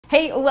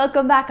Hey,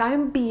 welcome back.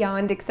 I'm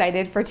beyond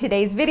excited for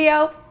today's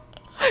video.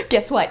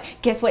 Guess what?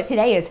 Guess what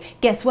today is?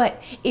 Guess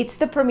what? It's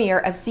the premiere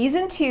of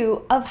season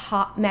 2 of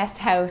Hot Mess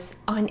House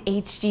on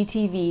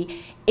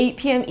HGTV, 8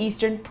 p.m.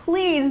 Eastern.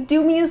 Please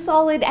do me a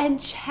solid and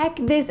check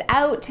this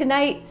out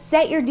tonight.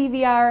 Set your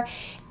DVR,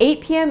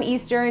 8 p.m.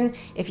 Eastern.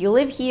 If you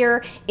live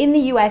here in the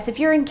US, if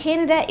you're in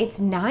Canada, it's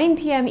 9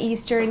 p.m.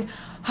 Eastern.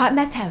 Hot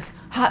Mess House,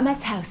 Hot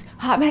Mess House,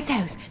 Hot Mess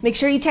House. Make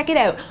sure you check it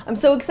out. I'm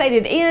so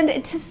excited.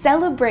 And to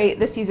celebrate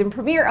the season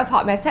premiere of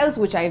Hot Mess House,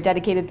 which I have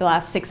dedicated the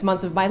last 6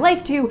 months of my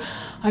life to,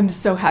 I'm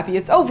so happy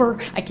it's over.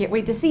 I can't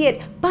wait to see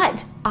it.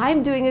 But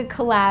I'm doing a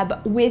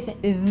collab with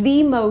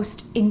the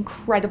most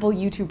incredible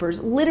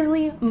YouTubers.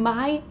 Literally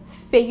my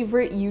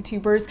favorite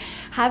YouTubers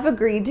have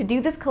agreed to do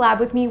this collab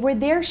with me where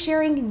they're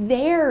sharing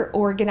their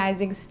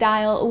organizing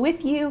style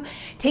with you,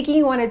 taking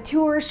you on a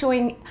tour,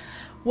 showing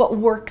what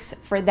works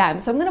for them.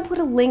 So I'm gonna put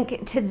a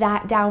link to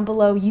that down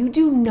below. You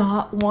do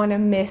not wanna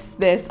miss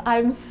this.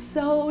 I'm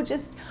so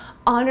just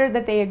honored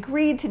that they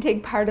agreed to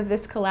take part of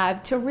this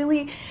collab to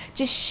really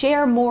just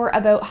share more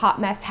about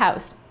Hot Mess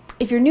House.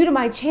 If you're new to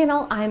my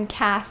channel, I'm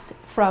Cass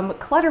from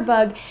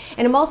Clutterbug,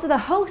 and I'm also the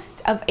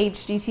host of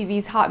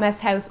HGTV's Hot Mess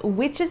House,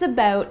 which is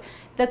about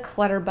the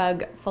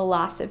Clutterbug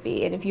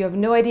philosophy. And if you have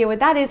no idea what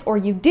that is, or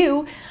you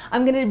do,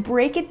 I'm gonna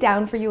break it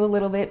down for you a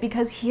little bit,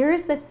 because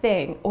here's the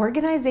thing: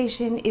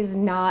 organization is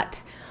not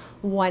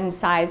one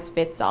size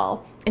fits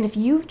all. And if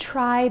you've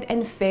tried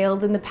and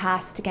failed in the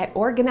past to get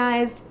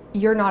organized,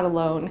 you're not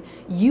alone.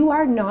 You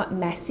are not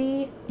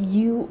messy,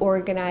 you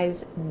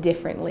organize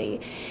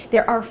differently.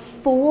 There are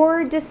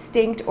 4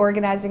 distinct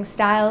organizing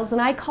styles,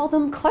 and I call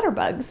them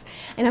Clutterbugs.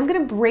 And I'm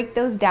gonna break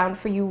those down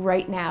for you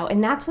right now.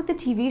 And that's what the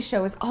TV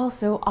show is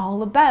also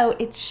all about.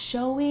 It's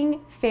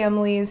showing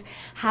families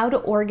how to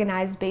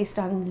organize based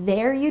on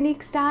their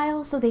unique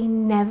style so they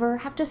never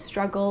have to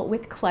struggle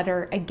with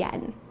clutter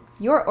again.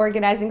 Your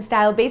organizing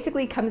style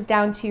basically comes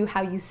down to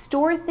how you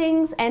store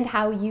things and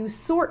how you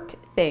sort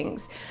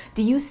things.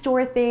 Do you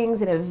store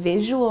things in a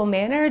visual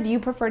manner? Do you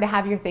prefer to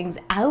have your things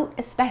out,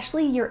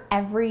 especially your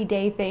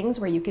everyday things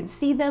where you can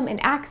see them and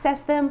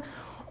access them?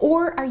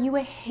 Or are you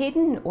a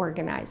hidden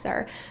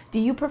organizer?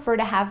 Do you prefer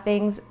to have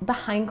things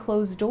behind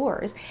closed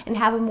doors and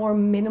have a more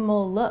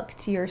minimal look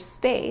to your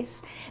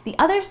space? The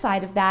other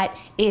side of that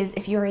is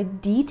if you're a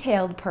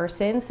detailed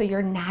person, so you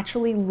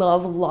naturally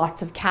love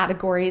lots of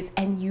categories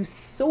and you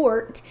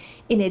sort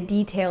in a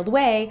detailed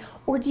way,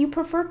 or do you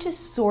prefer to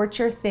sort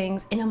your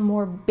things in a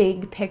more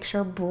big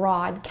picture,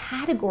 broad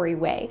category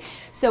way?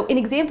 So an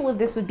example of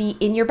this would be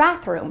in your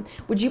bathroom.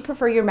 Would you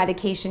prefer your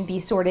medication be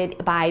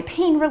sorted by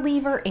pain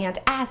reliever,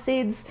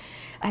 antacids,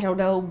 I don't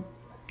know,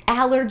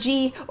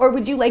 allergy, or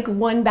would you like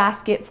one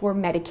basket for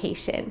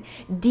medication?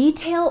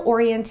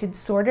 Detail-oriented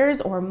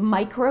sorters or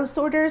micro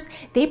sorters,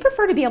 they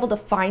prefer to be able to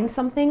find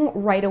something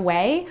right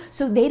away,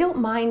 so they don't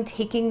mind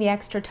taking the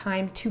extra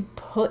time to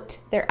put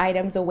their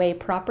items away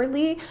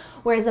properly,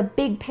 whereas a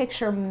big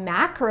picture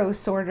macro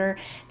sorter,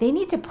 they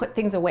need to put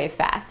things away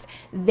fast.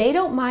 They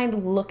don't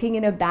mind looking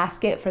in a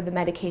basket for the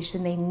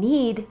medication they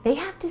need. They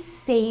have to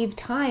save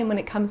time when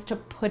it comes to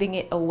putting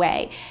it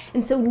away.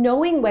 And so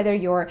knowing whether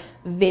you're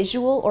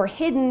visual or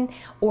hidden,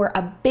 or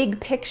a big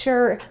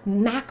picture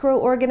macro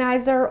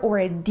organizer, or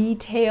a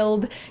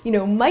detailed,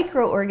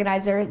 micro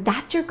organizer,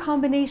 that's your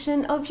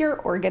combination of your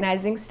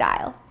organizing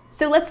style.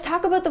 So let's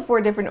talk about the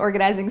 4 different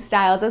organizing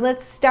styles, and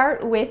let's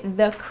start with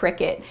the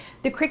Cricut.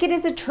 The Cricut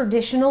is a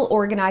traditional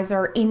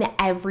organizer in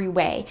every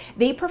way.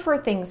 They prefer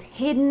things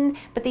hidden,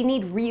 but they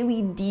need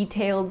really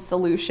detailed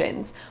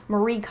solutions.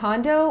 Marie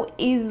Kondo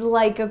is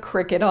like a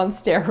Cricut on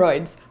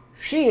steroids.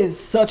 She is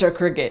such a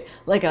Cricut,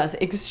 like an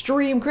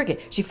extreme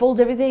Cricut. She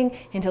folds everything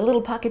into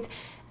little pockets.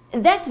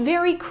 That's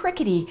very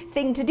Crickety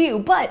thing to do,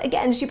 but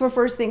again, she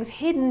prefers things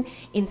hidden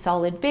in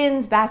solid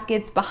bins,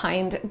 baskets,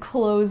 behind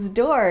closed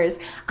doors.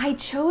 I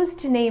chose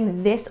to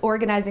name this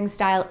organizing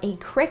style a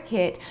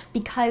Cricut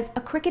because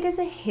a Cricut is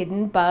a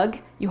hidden bug.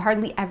 You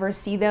hardly ever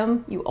see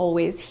them, you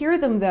always hear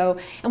them though,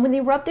 and when they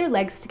rub their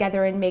legs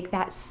together and make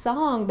that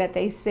song that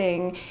they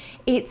sing,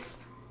 it's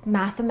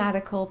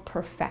mathematical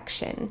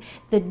perfection.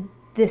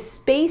 The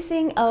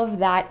spacing of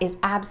that is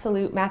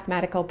absolute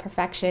mathematical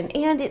perfection,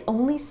 and it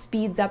only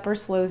speeds up or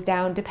slows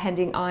down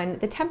depending on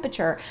the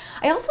temperature.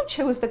 I also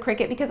chose the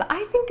Cricut because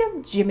I think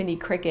of Jiminy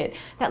Cricket,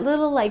 that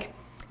little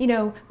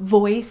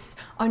voice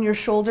on your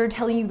shoulder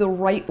telling you the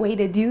right way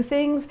to do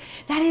things.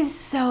 That is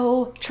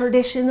so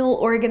traditional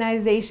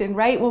organization,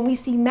 right? When we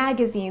see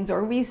magazines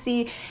or we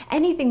see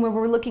anything where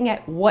we're looking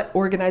at what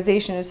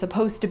organization is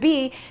supposed to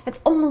be,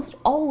 that's almost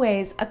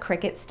always a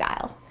Cricut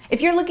style.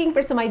 If you're looking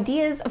for some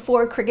ideas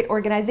for Cricut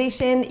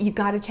organization, you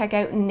gotta check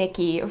out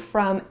Nikki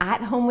from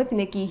At Home with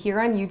Nikki here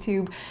on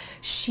YouTube.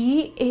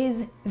 She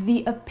is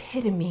the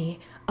epitome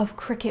of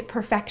Cricut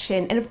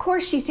perfection. And of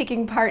course, she's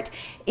taking part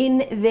in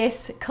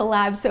this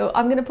collab. So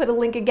I'm gonna put a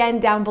link again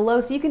down below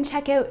so you can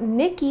check out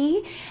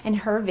Nikki and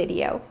her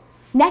video.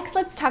 Next,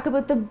 let's talk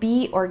about the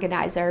bee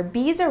organizer.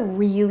 Bees are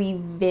really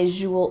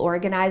visual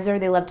organizer.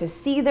 They love to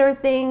see their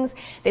things.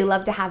 They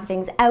love to have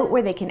things out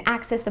where they can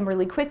access them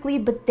really quickly,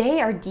 but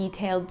they are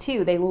detailed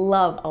too. They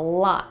love a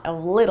lot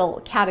of little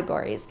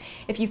categories.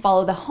 If you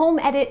follow the home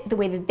edit, the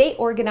way that they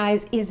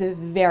organize is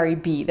very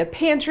bee. The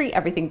pantry,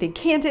 everything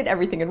decanted,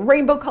 everything in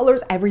rainbow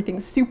colors, everything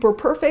super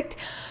perfect.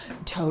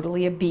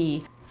 Totally a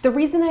bee. The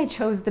reason I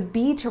chose the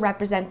bee to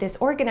represent this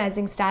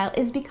organizing style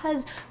is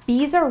because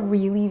bees are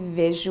really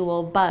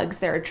visual bugs.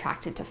 They're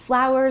attracted to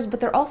flowers, but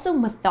they're also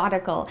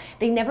methodical.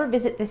 They never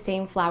visit the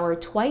same flower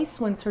twice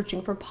when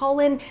searching for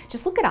pollen.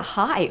 Just look at a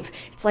hive.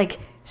 It's like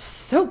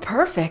so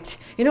perfect.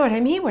 You know what I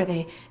mean? Where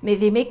they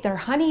make their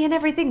honey and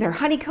everything, their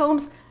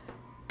honeycombs.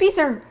 Bees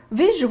are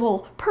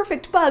visual,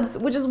 perfect bugs,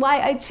 which is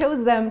why I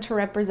chose them to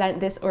represent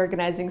this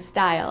organizing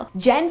style.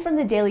 Jen from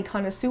the Daily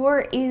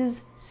Connoisseur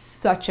is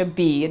such a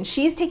bee, and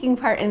she's taking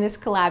part in this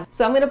collab.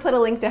 So I'm gonna put a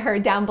link to her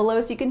down below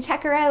so you can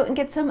check her out and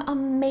get some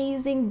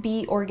amazing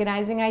bee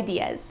organizing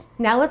ideas.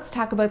 Now let's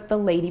talk about the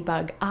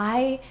ladybug.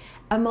 I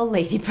am a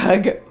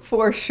ladybug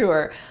for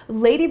sure.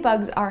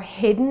 Ladybugs are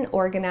hidden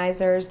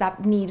organizers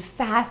that need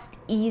fast,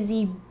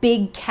 easy,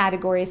 big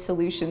category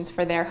solutions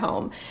for their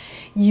home.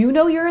 You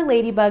know you're a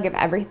ladybug if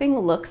everything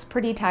looks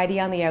pretty tidy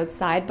on the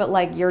outside, but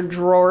like your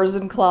drawers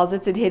and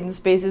closets and hidden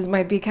spaces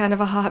might be kind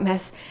of a hot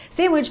mess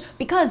sandwich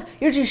because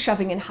you're just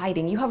shoving and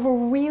hiding. You have a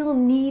real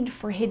need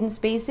for hidden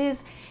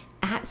spaces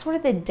at sort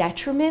of the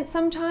detriment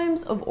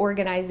sometimes of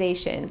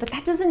organization, but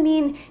that doesn't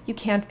mean you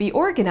can't be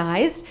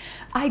organized.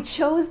 I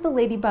chose the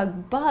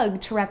ladybug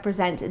bug to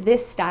represent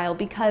this style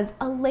because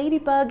a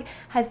ladybug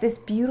has this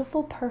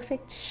beautiful,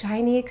 perfect,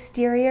 shiny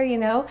exterior, you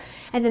know,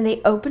 and then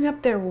they open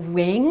up their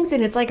wings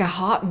and it's like a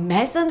hot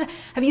mess. And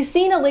have you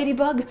seen a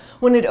ladybug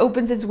when it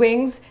opens its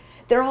wings?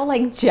 They're all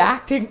like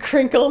jacked and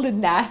crinkled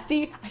and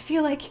nasty. I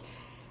feel like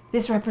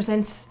this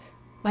represents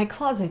my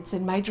closets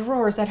and my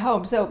drawers at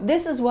home. So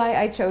this is why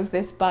I chose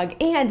this bug.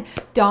 And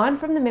Dawn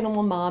from The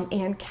Minimal Mom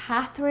and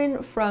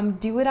Catherine from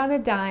Do It on a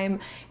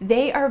Dime,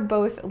 they are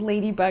both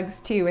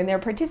ladybugs too, and they're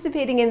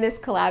participating in this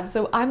collab.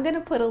 So I'm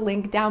gonna put a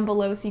link down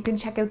below so you can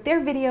check out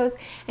their videos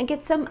and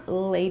get some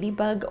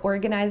ladybug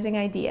organizing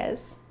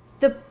ideas.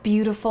 The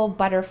beautiful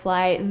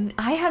butterfly.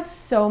 I have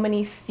so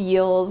many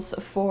feels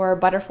for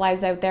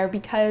butterflies out there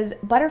because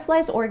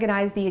butterflies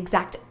organize the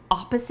exact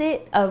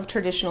opposite of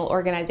traditional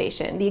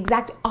organization, the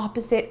exact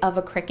opposite of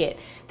a cricket.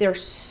 They're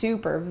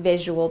super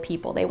visual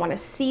people. They want to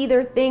see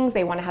their things,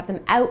 they want to have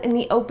them out in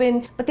the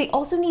open, but they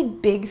also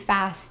need big,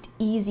 fast,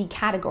 easy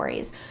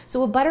categories.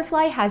 So a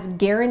butterfly has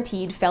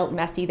guaranteed felt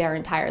messy their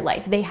entire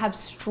life. They have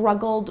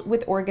struggled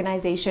with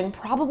organization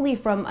probably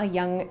from a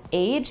young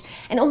age,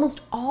 and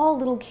almost all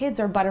little kids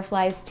are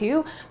butterflies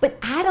too, but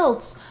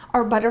adults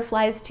are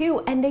butterflies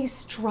too, and they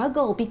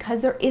struggle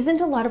because there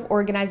isn't a lot of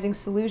organizing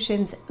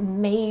solutions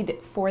made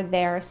for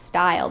their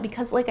style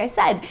because, like I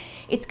said,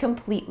 it's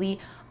completely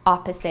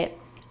opposite.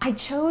 I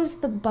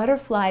chose the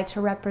butterfly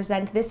to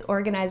represent this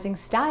organizing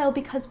style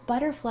because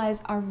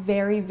butterflies are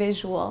very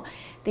visual.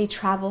 They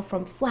travel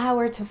from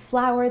flower to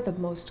flower, the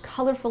most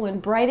colorful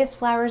and brightest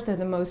flowers they're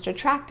the most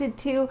attracted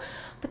to,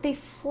 but they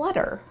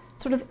flutter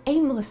sort of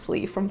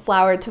aimlessly from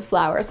flower to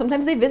flower.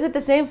 Sometimes they visit the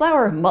same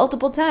flower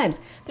multiple times.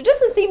 There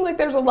doesn't seem like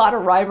there's a lot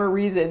of rhyme or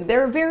reason.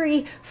 They're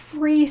very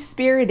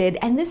free-spirited,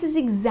 and this is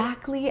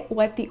exactly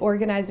what the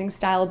organizing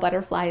style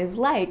butterfly is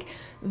like.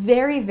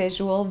 Very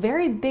visual,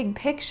 very big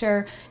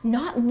picture,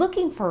 not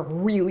looking for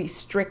really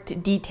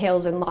strict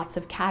details and lots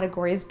of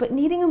categories, but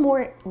needing a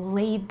more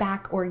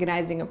laid-back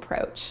organizing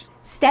approach.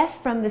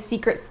 Steph from The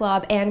Secret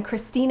Slob and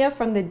Christina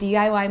from the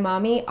DIY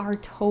Mommy are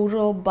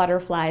total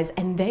butterflies,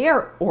 and they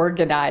are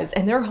organized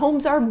and their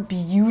homes are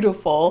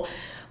beautiful,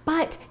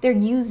 but they're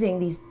using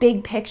these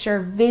big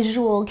picture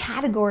visual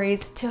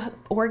categories to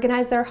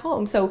organize their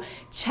home. So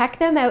check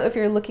them out if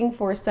you're looking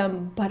for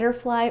some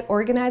butterfly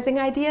organizing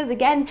ideas.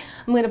 Again,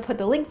 I'm going to put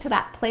the link to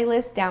that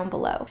playlist down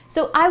below.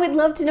 So I would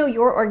love to know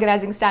your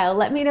organizing style.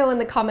 Let me know in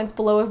the comments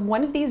below if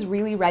one of these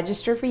really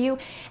register for you.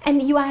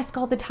 And you ask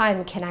all the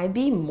time, can I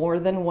be more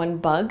than one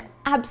bug?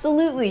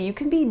 Absolutely, you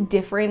can be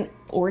different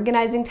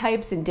organizing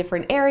types in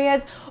different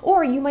areas,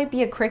 or you might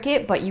be a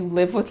cricket but you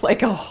live with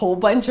like a whole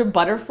bunch of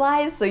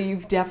butterflies, so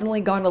you've definitely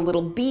gone a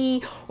little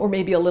bee or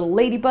maybe a little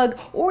ladybug,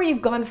 or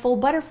you've gone full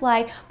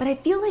butterfly. But I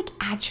feel like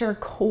at your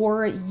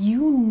core,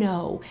 you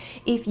know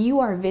if you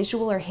are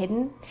visual or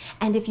hidden,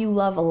 and if you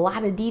love a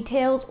lot of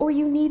details, or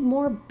you need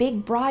more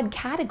big broad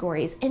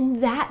categories,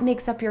 and that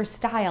makes up your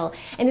style.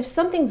 And if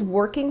something's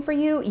working for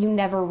you, you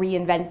never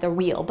reinvent the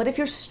wheel. But if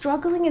you're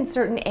struggling in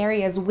certain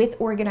areas with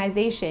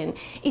organization,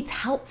 it's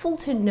helpful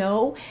to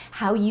know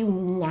how you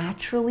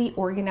naturally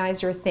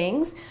organize your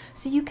things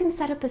so you can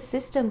set up a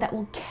system that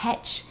will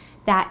catch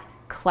that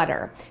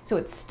clutter. So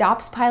it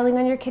stops piling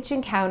on your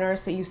kitchen counter,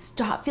 so you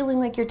stop feeling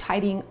like you're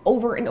tidying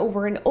over and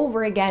over and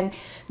over again.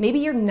 Maybe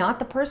you're not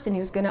the person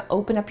who's gonna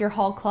open up your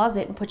hall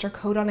closet and put your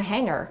coat on a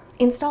hanger.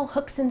 Install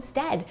hooks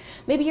instead.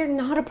 Maybe you're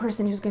not a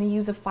person who's gonna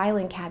use a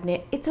filing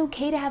cabinet. It's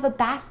okay to have a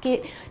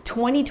basket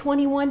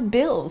 2021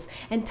 bills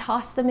and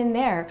toss them in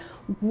there.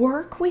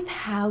 Work with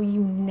how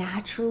you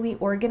naturally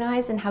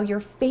organize and how your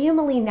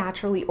family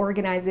naturally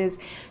organizes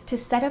to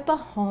set up a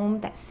home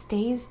that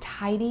stays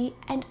tidy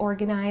and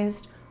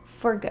organized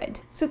for good.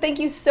 So thank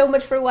you so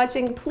much for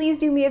watching. Please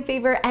do me a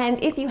favor,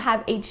 and if you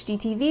have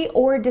HGTV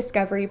or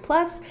Discovery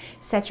Plus,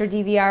 set your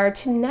DVR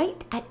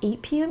tonight at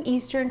 8 p.m.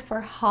 Eastern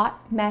for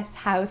Hot Mess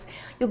House.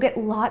 You'll get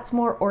lots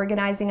more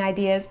organizing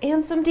ideas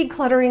and some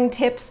decluttering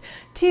tips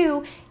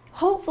too.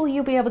 Hopefully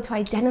you'll be able to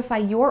identify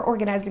your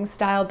organizing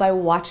style by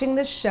watching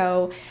the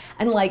show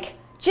and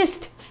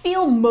just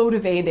feel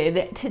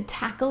motivated to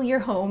tackle your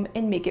home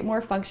and make it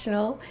more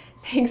functional.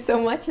 Thanks so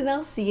much, and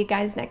I'll see you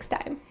guys next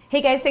time. Hey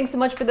guys, thanks so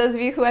much for those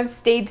of you who have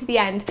stayed to the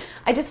end.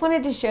 I just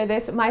wanted to share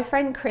this. My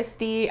friend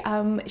Christy,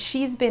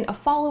 she's been a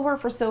follower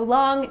for so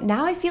long.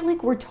 Now I feel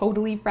like we're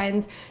totally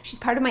friends. She's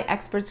part of my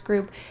experts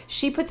group.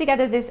 She put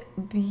together this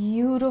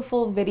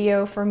beautiful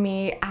video for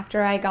me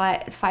after I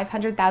got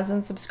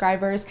 500,000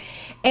 subscribers.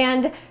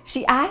 And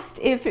she asked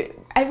if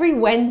every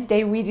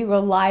Wednesday we do a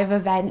live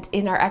event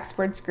in our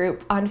experts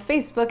group on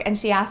Facebook, and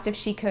she asked if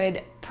she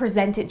could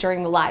present it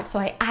during the live. So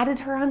I added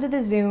her onto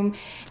the Zoom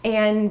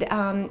and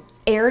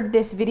aired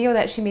this video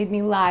that she made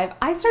me live.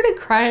 I started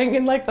crying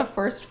in the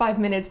first 5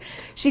 minutes.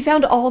 She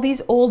found all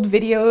these old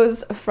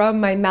videos from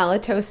my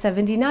Malato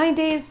 79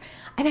 days,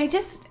 and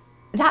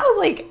that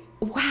was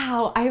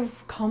wow,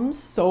 I've come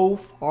so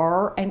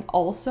far, and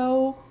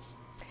also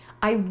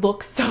I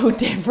look so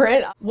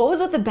different. What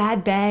was with the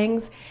bad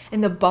bangs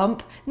and the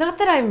bump? Not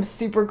that I'm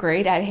super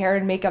great at hair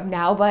and makeup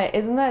now, but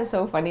isn't that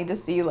so funny to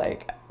see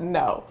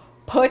no,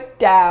 put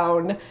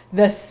down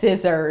the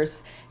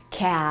scissors,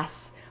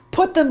 Cass.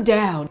 Put them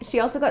down.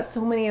 She also got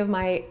so many of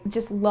my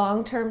just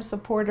long-term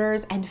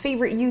supporters and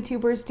favorite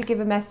YouTubers to give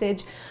a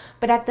message.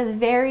 But at the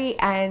very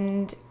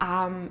end,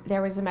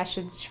 there was a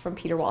message from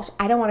Peter Walsh.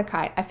 I don't want to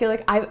cry. I feel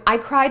like I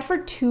cried for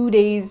 2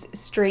 days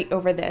straight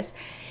over this.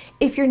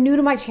 If you're new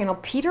to my channel,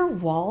 Peter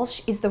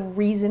Walsh is the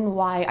reason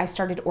why I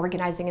started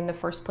organizing in the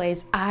first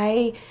place.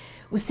 I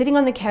was sitting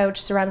on the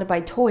couch surrounded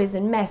by toys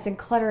and mess and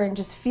clutter and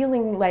just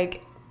feeling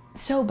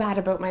so bad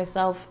about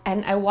myself,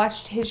 and I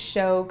watched his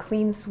show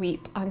Clean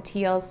Sweep on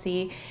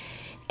TLC,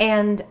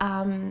 and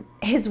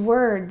his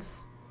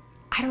words,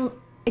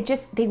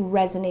 they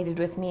resonated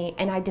with me,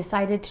 and I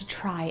decided to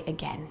try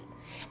again.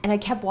 And I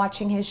kept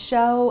watching his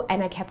show,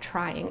 and I kept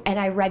trying, and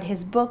I read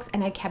his books,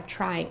 and I kept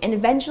trying, and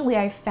eventually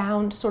I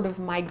found sort of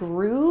my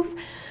groove.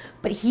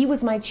 But he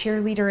was my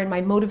cheerleader and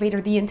my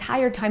motivator the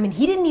entire time, and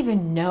he didn't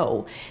even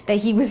know that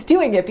he was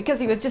doing it,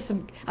 because he was just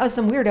I was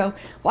some weirdo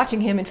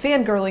watching him and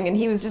fangirling, and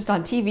he was just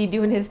on TV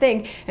doing his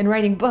thing and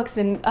writing books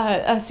and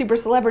a super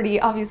celebrity,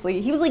 obviously.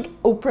 He was like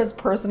Oprah's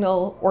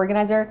personal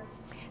organizer.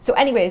 So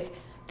anyways,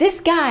 this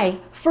guy,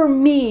 for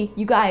me,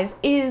 you guys,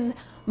 is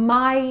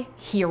my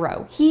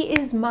hero. He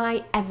is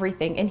my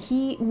everything, and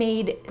he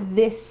made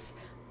this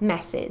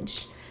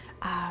message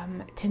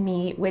to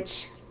me,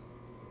 which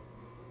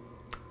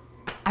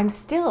I'm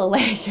still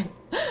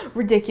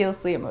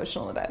ridiculously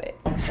emotional about it.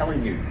 I'm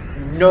telling you,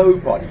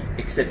 nobody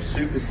except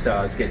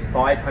superstars get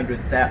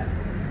 500,000.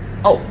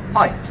 Oh,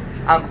 hi,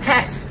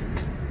 Cass.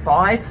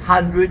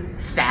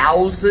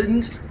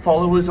 500,000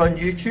 followers on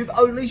YouTube.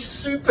 Only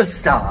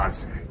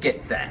superstars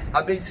get that.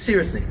 I mean,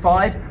 seriously,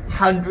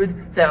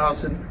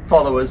 500,000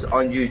 followers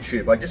on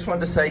YouTube. I just wanted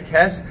to say,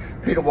 Cass,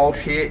 Peter Walsh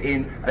here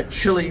in a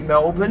chilly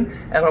Melbourne,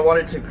 and I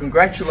wanted to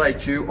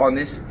congratulate you on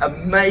this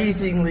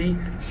amazingly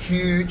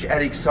huge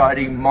and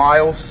exciting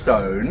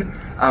milestone.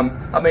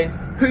 I mean,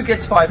 who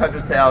gets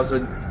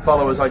 500,000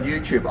 followers on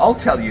YouTube? I'll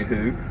tell you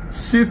who.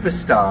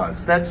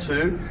 Superstars. That's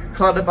who.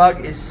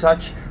 Clutterbug is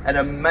such an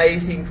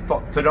amazing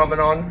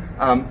phenomenon,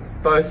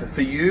 both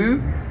for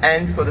you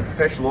and for the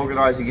professional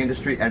organizing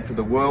industry and for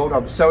the world.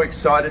 I'm so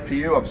excited for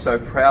you. I'm so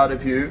proud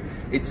of you.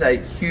 It's a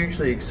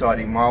hugely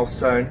exciting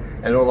milestone,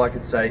 and all I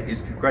can say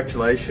is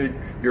congratulations.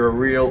 You're a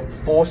real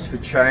force for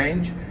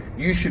change.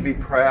 You should be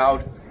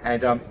proud,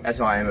 and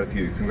as I am of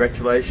you.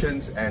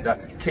 Congratulations, and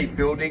keep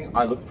building.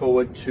 I look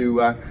forward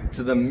to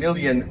the 1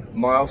 million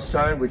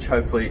milestone, which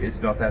hopefully is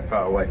not that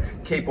far away.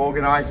 Keep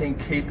organizing,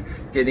 keep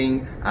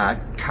getting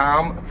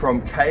calm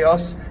from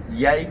chaos.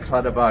 Yay,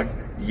 Clutterbug.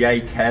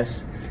 Yay,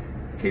 Cass.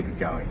 Keep it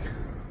going.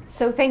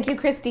 So thank you,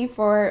 Christy,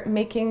 for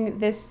making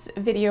this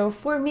video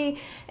for me,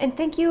 and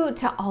thank you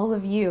to all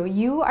of you.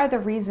 You are the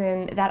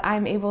reason that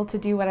I'm able to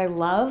do what I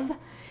love,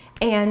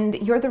 and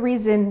you're the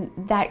reason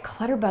that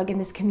Clutterbug in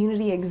this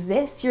community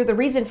exists. You're the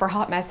reason for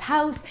Hot Mess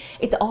House.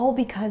 It's all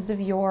because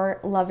of your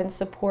love and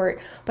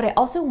support. But I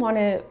also want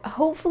to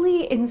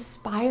hopefully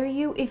inspire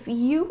you. If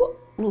you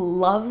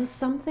love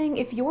something,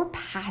 if you're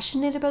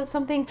passionate about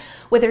something,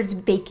 whether it's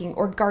baking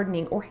or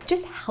gardening or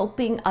just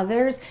helping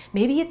others,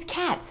 maybe it's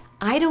cats,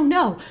 I don't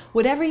know,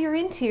 whatever you're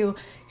into,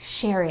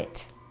 share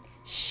it.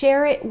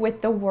 share it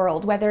with the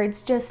world, whether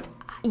it's just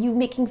you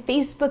making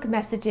Facebook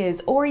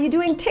messages, or you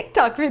doing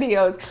TikTok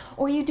videos,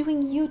 or you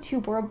doing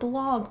YouTube or a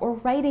blog, or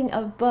writing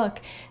a book.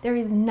 There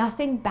is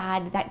nothing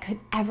bad that could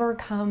ever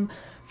come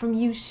from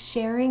you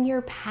sharing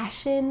your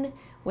passion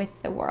with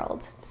the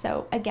world.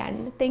 So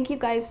again, thank you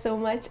guys so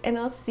much, and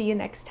I'll see you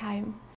next time.